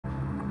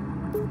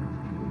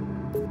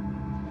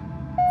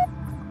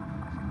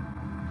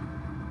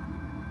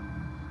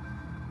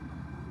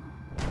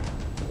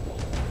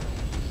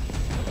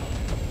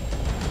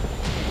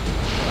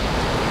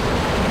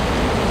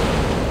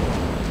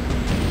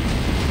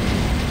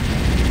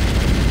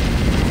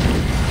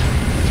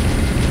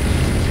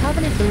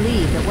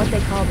what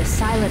they call the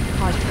silent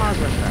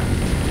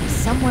cartographer is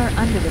somewhere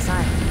under this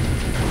island.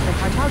 The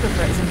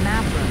cartographer is a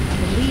map room that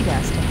will lead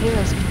us to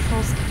Halo's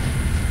control center.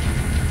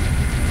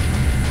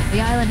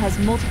 The island has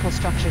multiple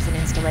structures and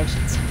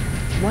installations.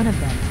 One of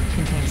them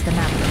contains the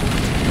map room.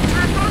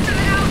 We're approaching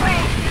the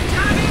outbreak!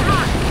 Tommy,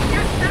 run!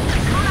 You're set to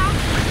come out!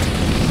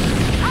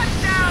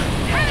 Touchdown!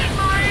 Hit it,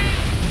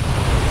 Marine!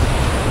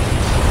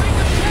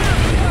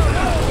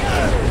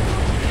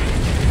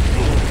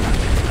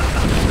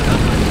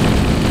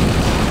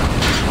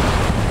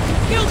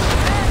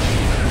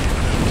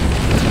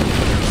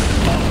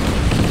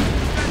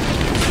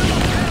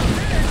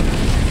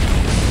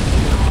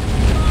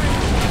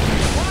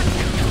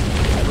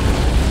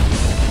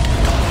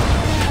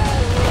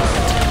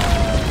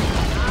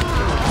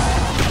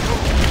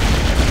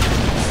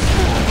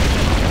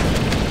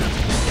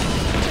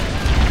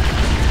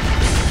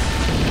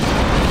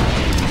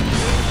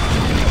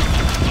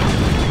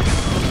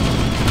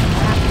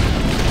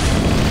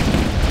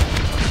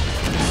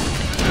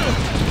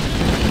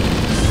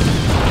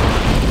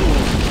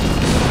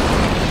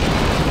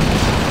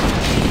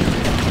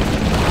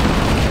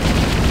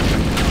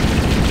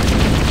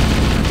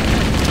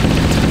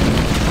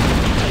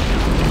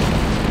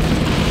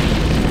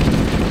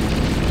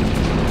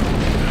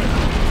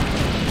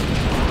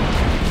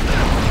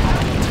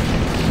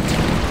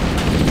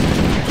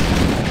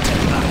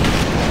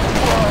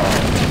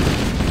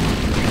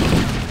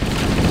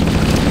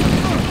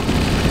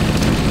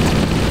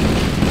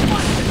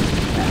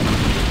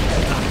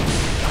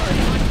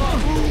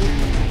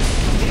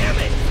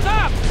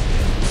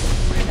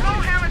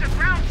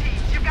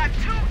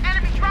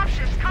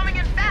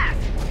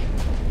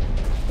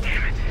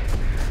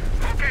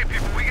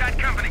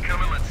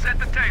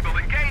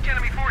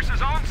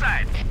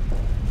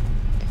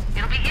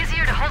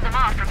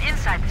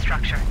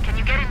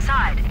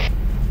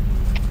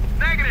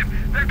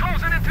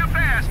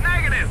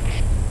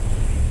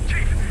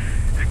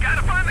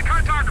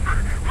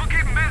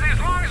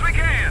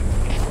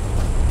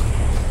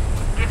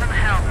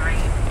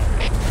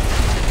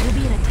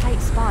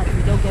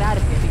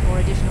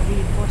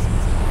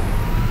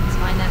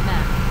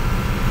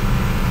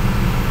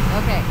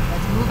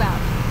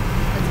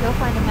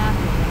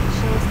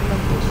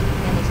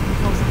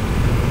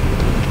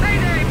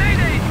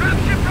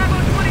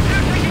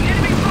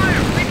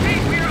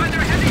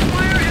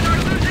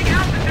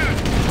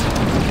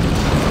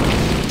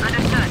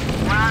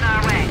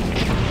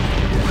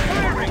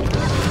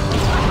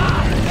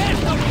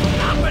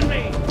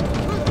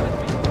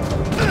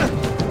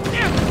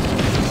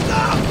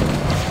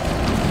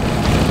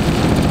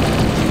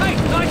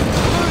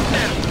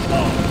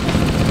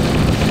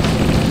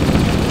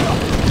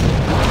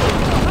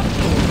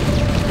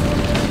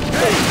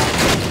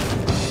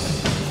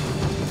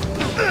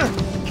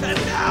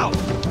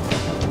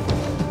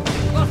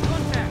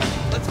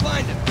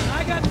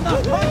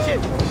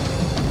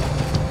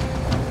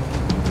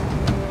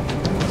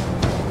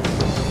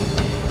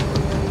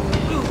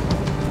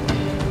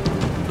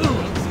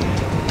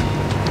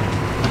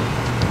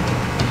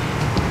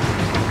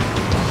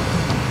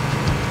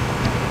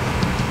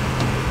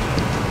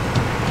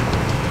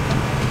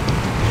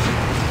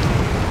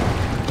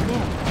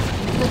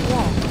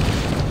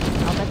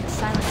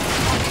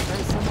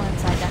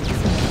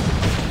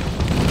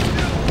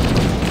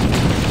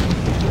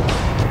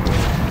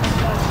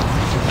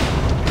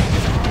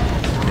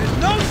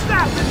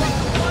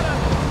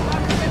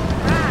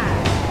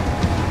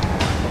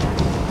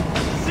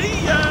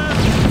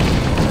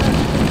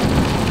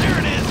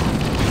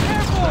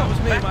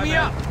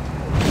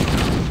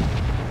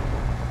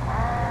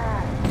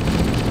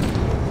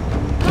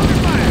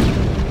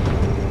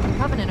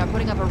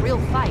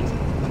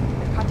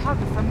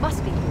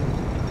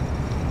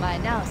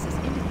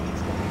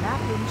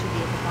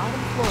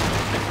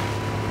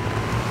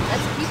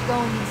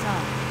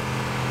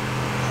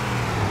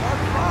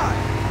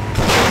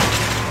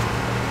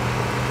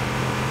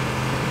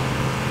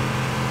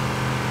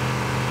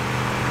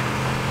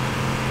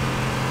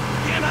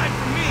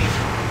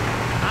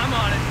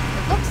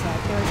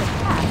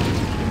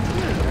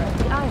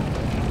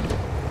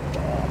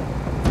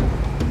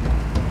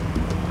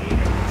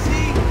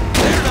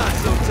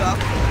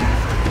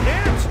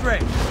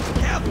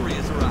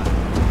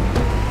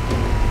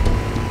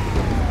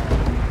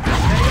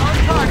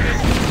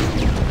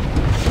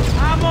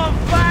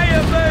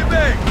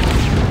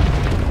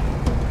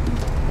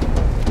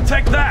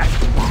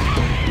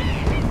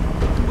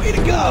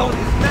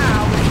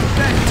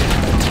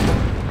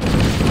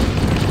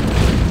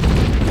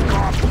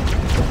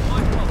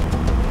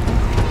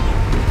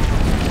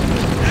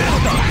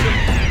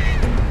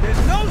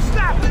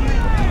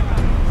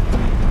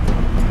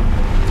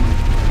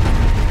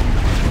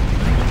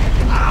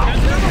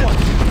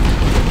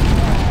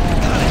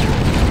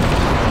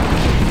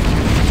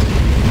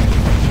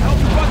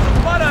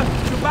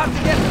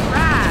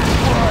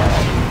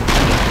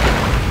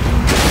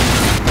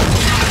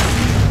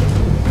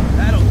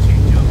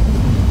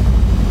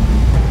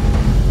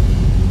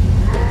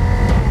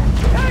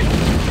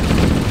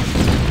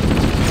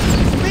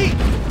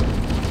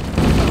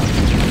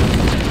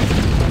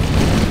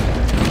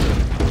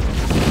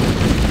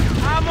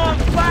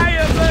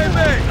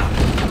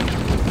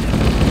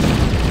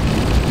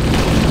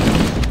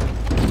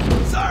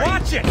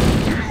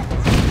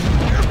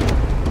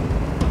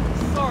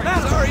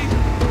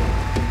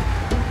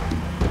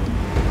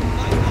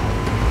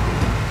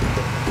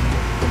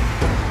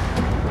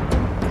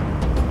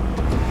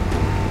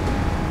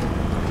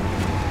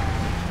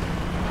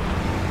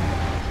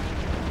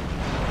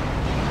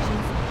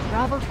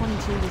 Bravo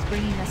 22 was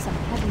bringing us some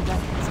heavy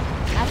weapons.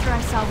 After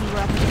I saw we were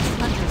up against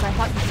hunters, I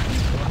thought you could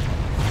use them.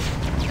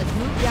 Let's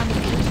move down the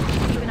beach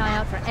and keep an eye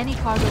out for any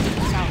cargo we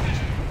can salvage.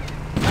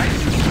 Nice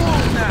and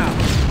smooth now.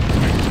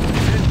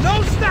 There's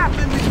no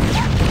stopping me.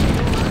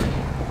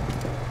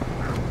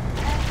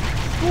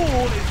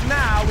 School is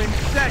now in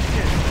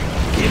session.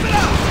 Keep it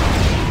up.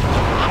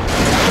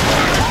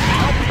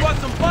 Hope you brought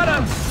some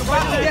butter. It's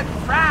about to get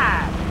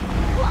fried.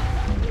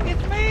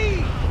 It's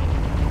me.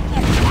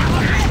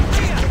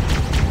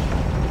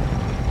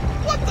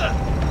 What the?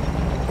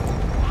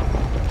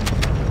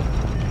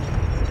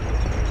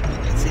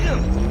 It's him.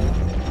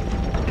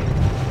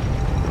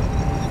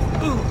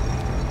 Ooh.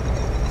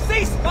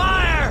 Cease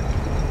fire!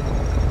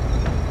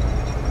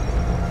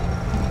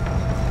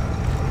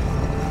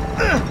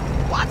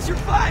 Watch your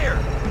fire!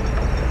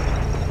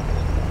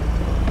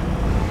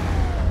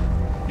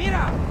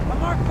 Mira, a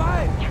Mark 5.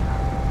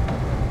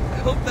 I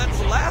hope that's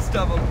the last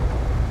of them.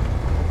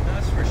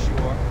 That's for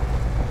sure.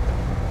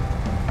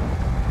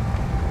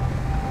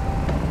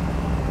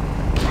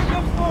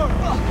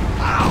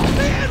 Ow,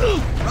 man!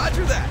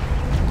 Roger that.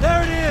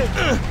 There it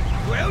is.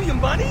 Well, you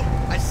money?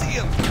 I see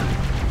him.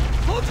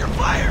 Hold your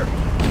fire!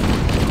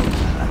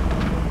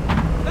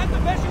 Is that the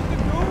best you can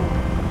do?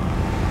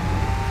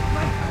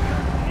 Might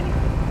not be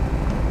anything.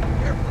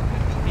 Careful,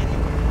 it could be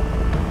anywhere.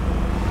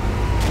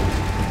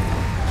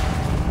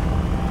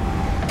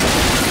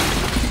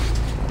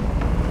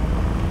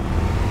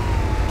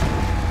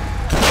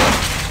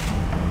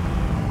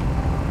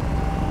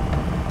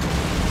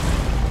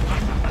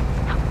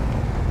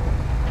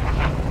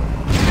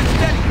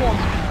 Steady for me.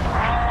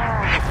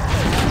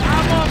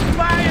 I'm on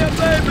fire,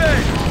 baby!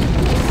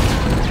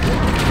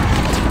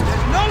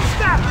 No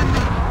stopping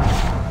me!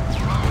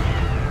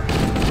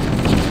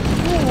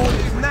 School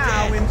is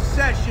now in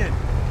session.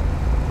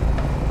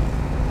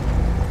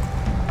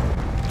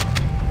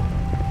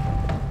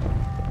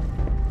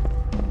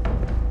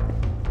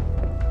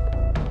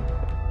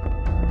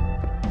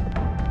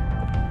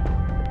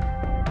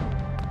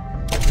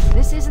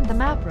 This isn't the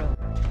map room.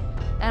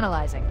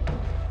 Analyzing.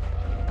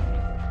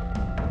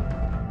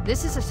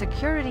 This is a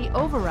security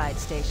override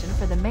station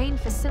for the main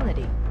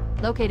facility,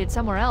 located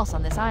somewhere else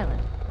on this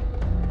island.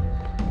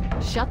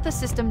 Shut the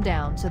system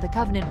down so the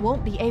Covenant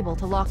won't be able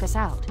to lock us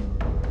out.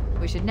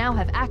 We should now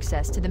have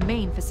access to the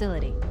main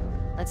facility.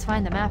 Let's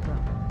find the map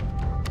room.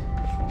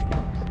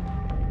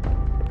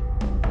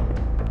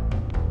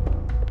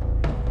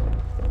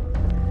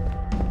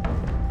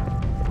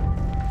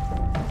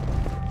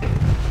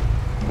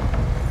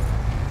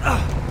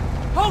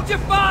 Hold your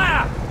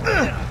fire!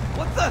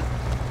 What the?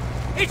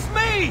 It's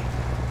me!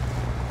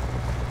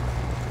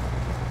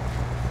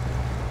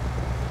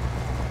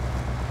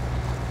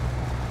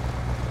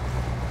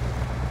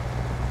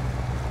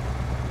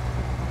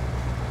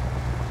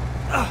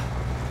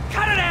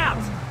 Cut it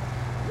out!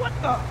 What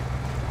the?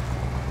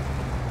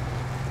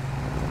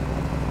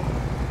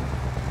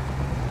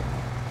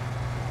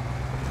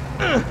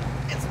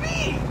 It's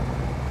me!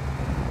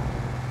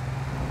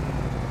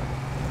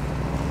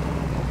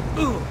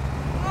 Ooh.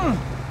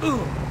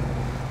 Ooh.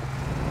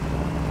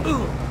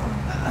 Ooh.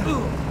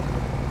 Ooh.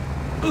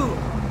 Ooh.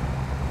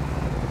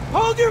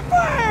 Hold your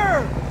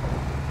fire!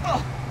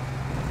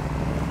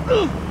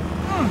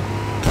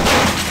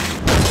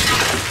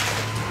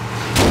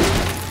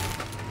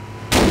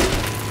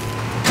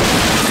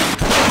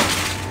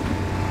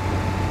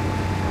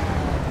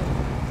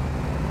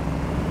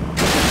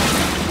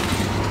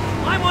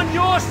 I'm on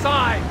your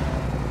side!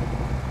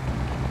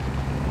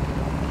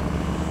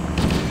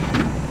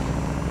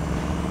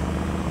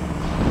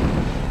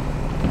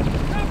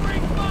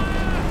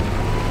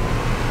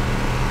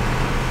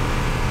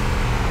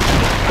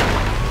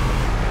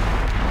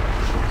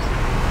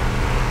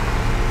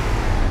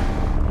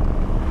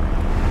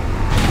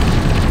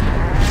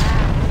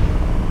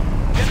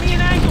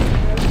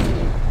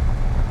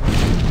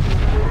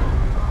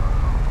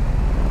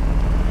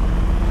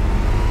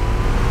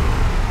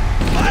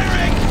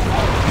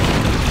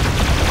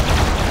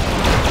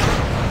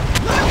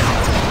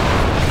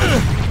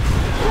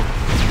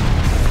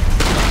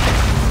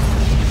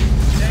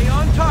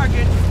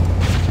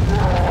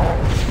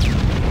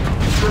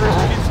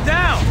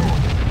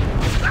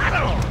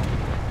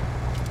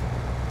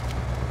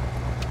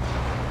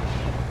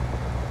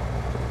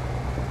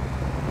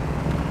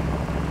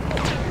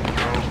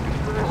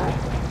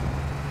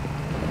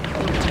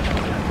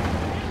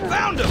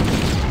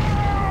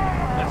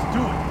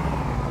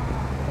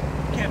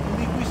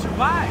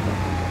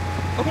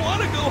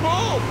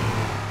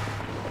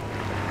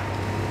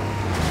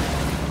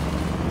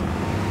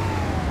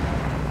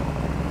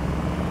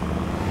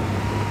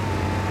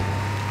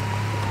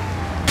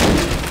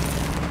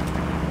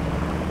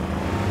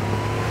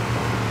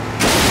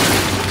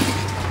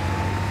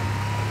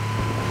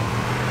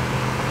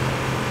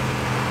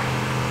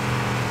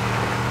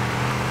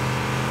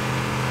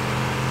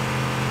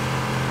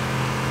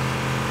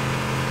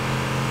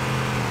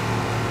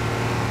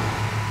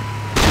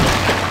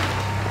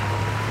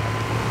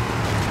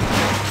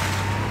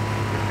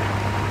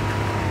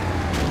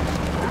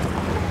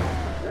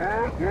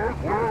 Hey,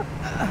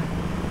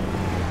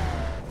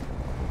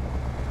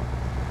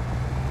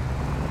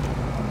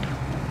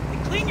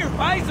 clean your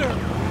visor!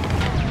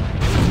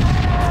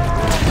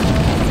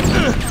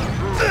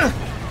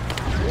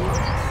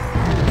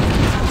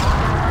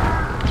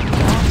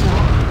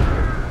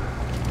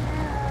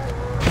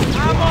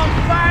 I'm on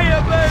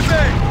fire,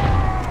 baby!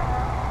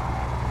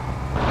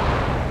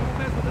 Don't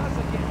mess with us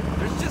again.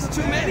 There's just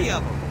too many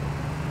of them.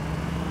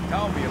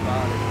 Tell me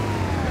about it.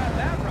 You got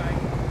that right.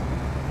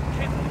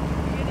 Can't believe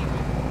you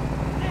anyway.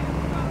 Damn,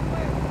 got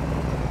away.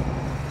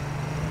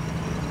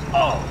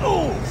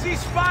 Oh,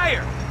 cease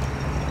fire!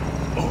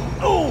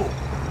 Oh.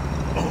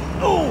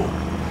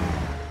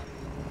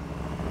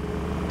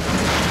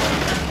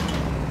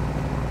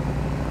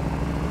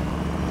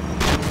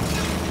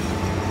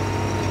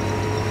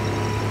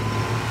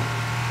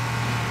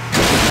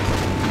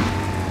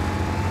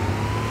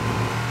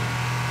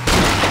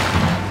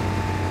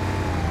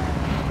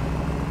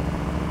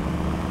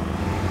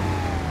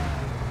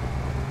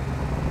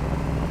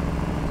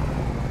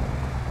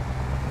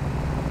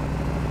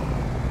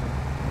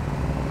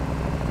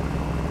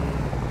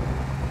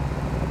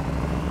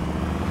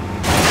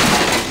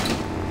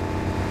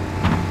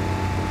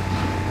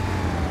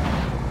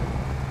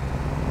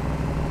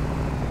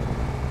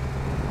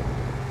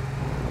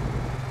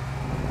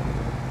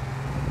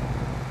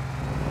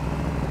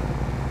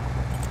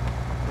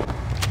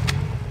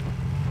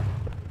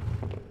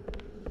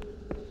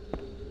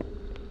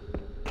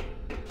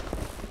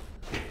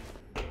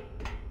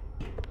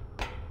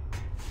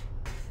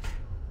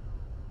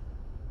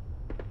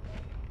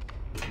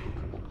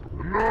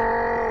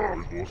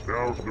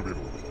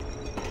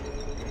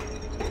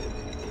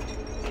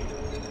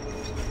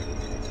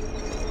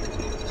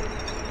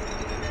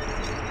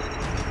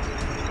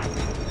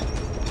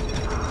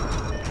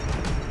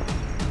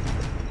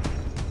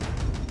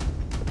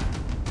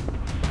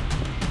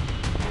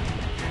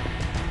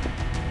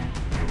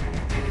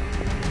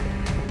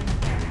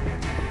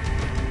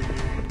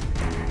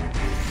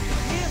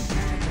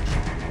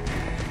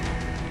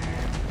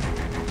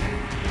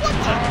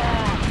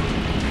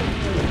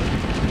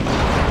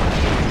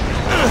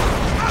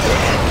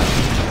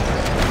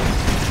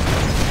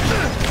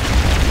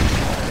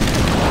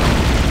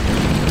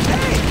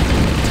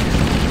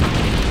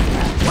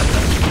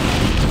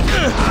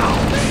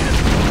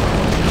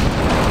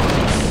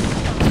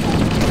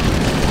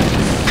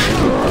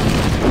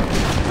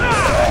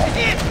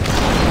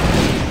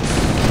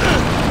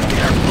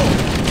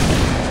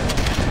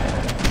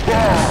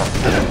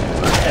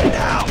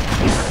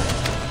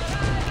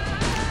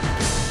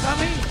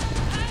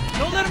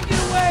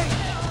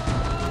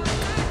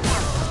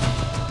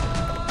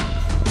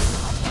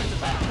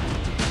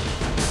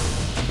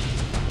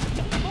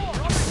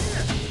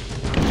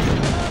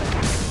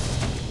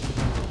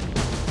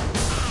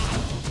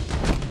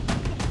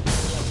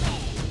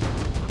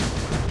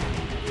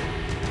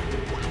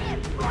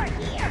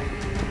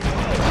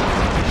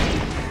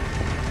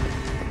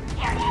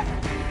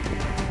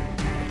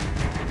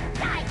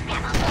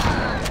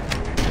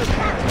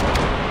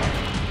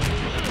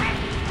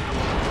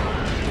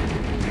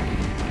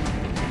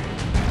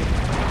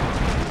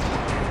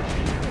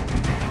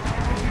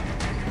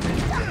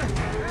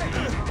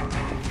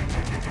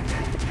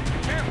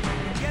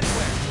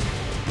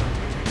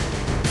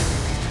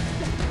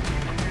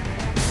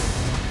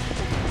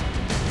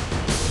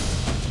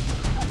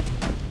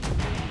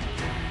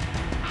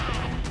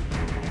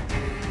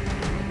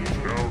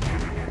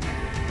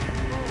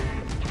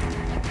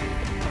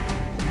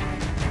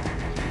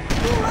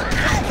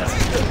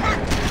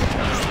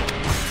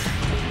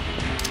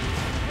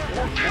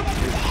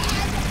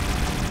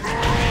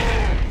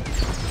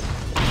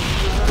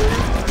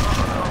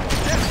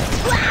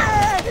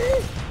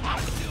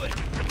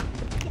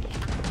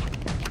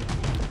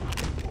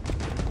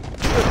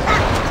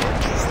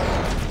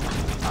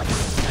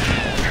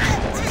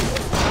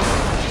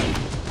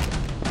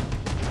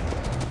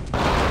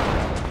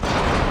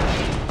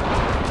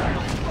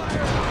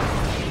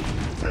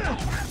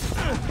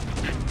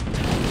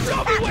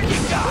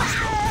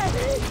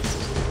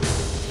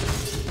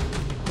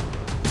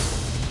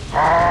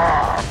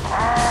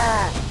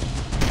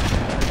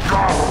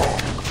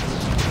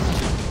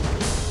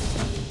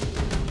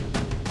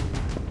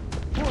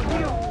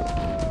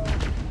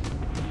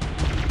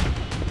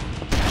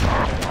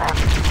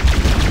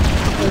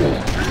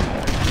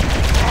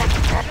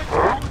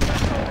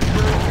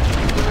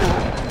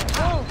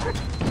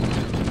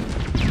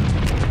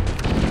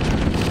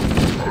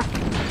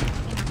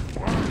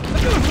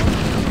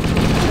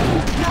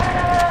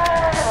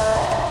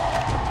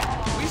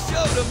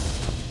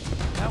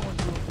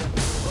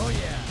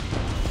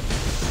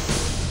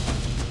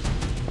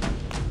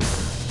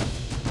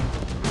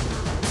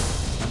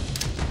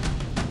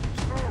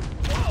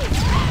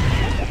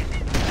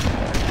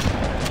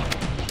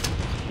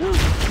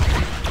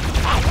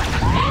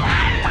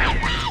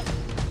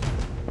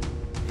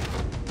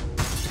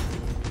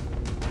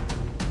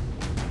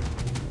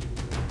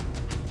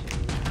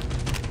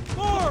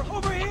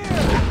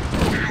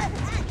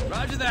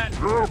 Roger that.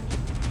 Who's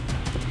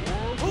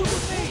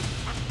with me?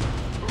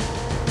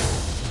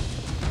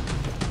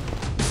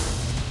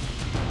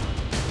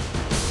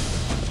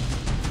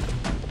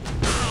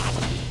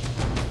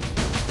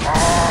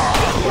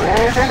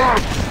 Keep it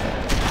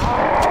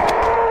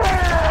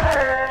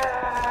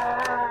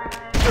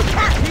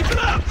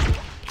up!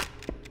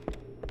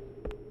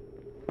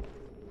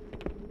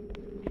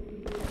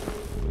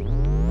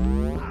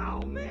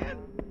 Oh, man!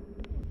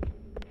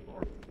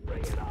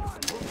 Bring it on!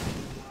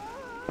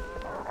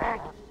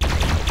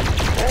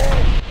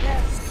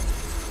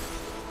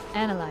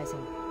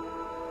 Analyzing.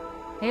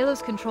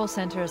 Halo's control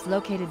center is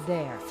located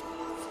there.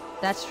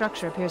 That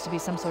structure appears to be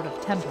some sort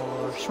of temple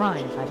or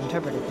shrine, if I've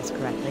interpreted this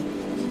correctly.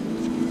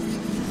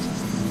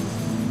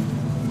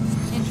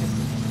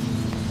 Interesting.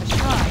 A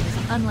shrine is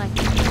an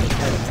unlikely place.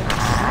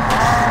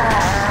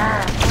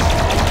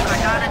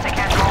 Cortana to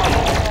Control.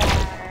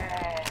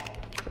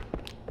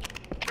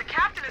 The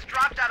captain has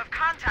dropped out of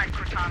contact,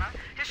 Cortana.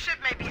 His ship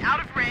may be out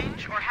of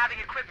range or having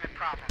equipment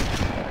problems.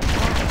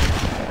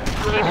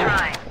 Keep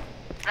trying.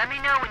 Let me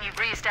know when you've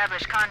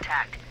re-established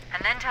contact,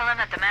 and then tell him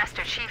that the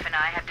Master Chief and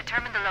I have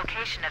determined the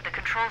location of the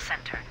control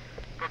center.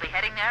 We'll be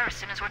heading there as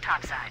soon as we're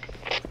topside.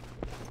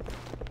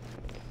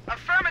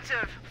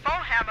 Affirmative.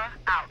 Foehammer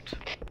out.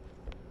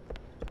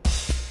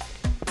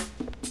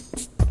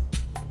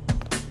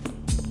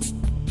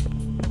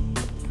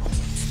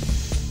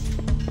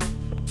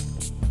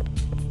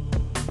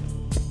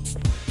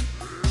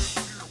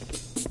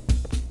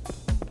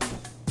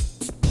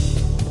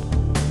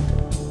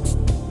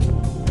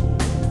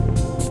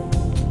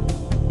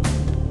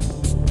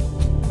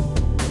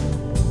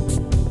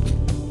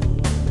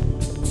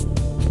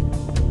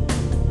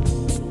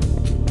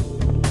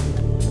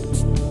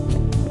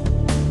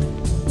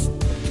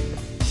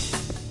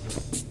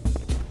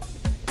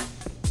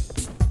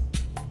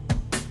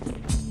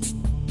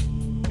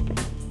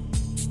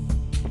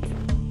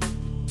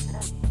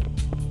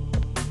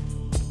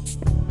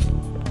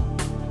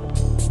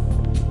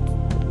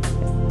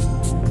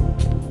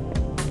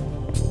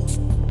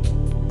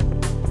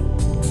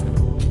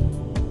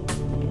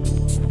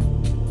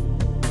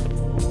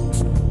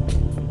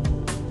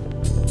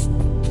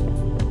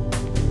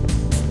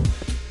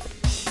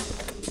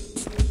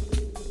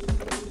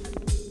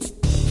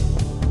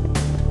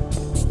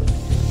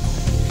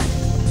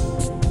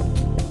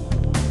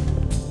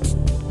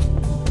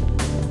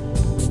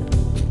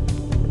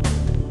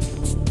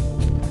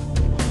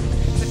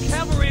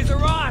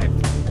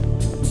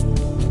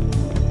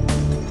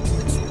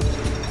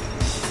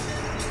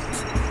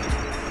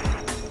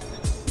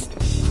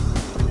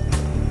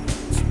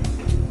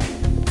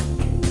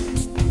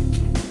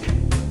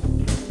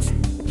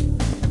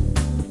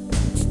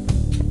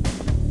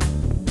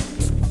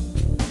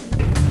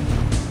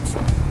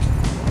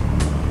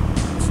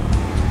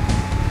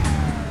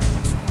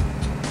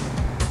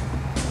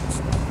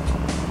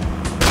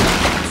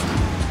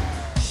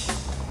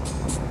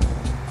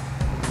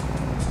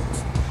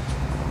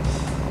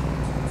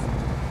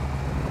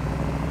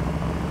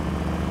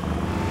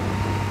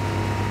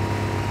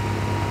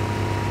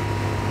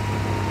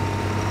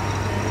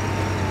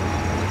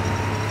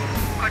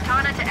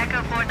 Cortana to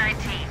Echo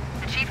 419.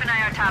 The Chief and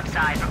I are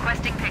topside,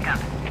 requesting pickup.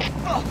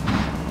 Oh!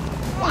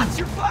 Watch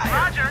your fire!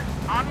 Roger,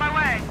 on my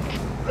way.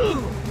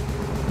 Ooh.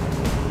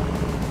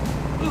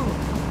 Ooh.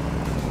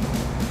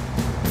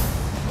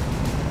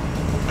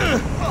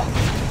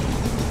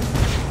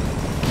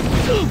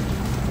 Ooh.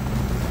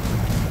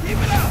 Keep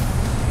it up!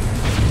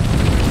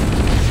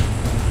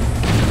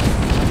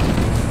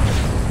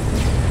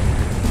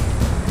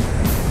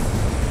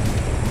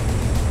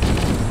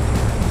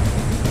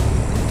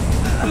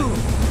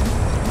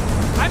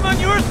 I'm on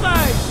your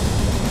side!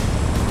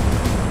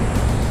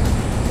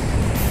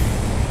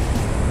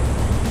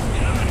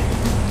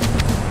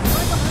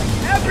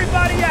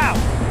 Everybody out!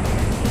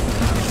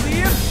 You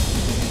see him?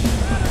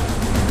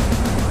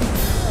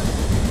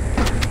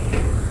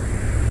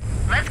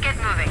 Let's get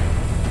moving.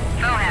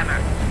 Foehammer,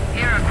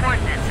 here are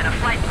coordinates and a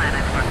flight plan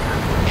I've worked on.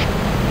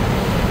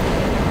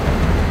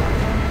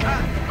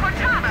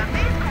 Cortana,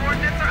 these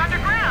coordinates are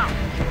underground.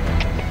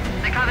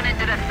 The Covenant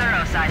did a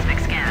thorough seismic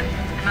scan,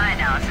 and my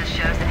analysis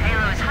shows that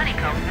Halo is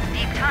honeycombed with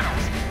deep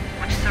tunnels,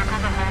 which circle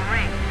the whole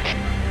ring.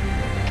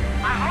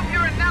 I hope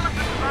your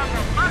analysis is on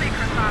the money,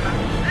 Cortana.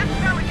 This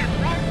Pelican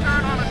won't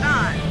turn on a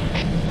dime.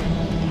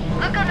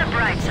 Look on the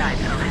bright side,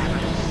 Foehammer.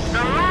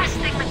 The last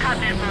thing the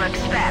Covenant will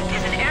expect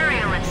is an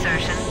aerial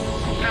insertion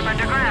from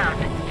underground.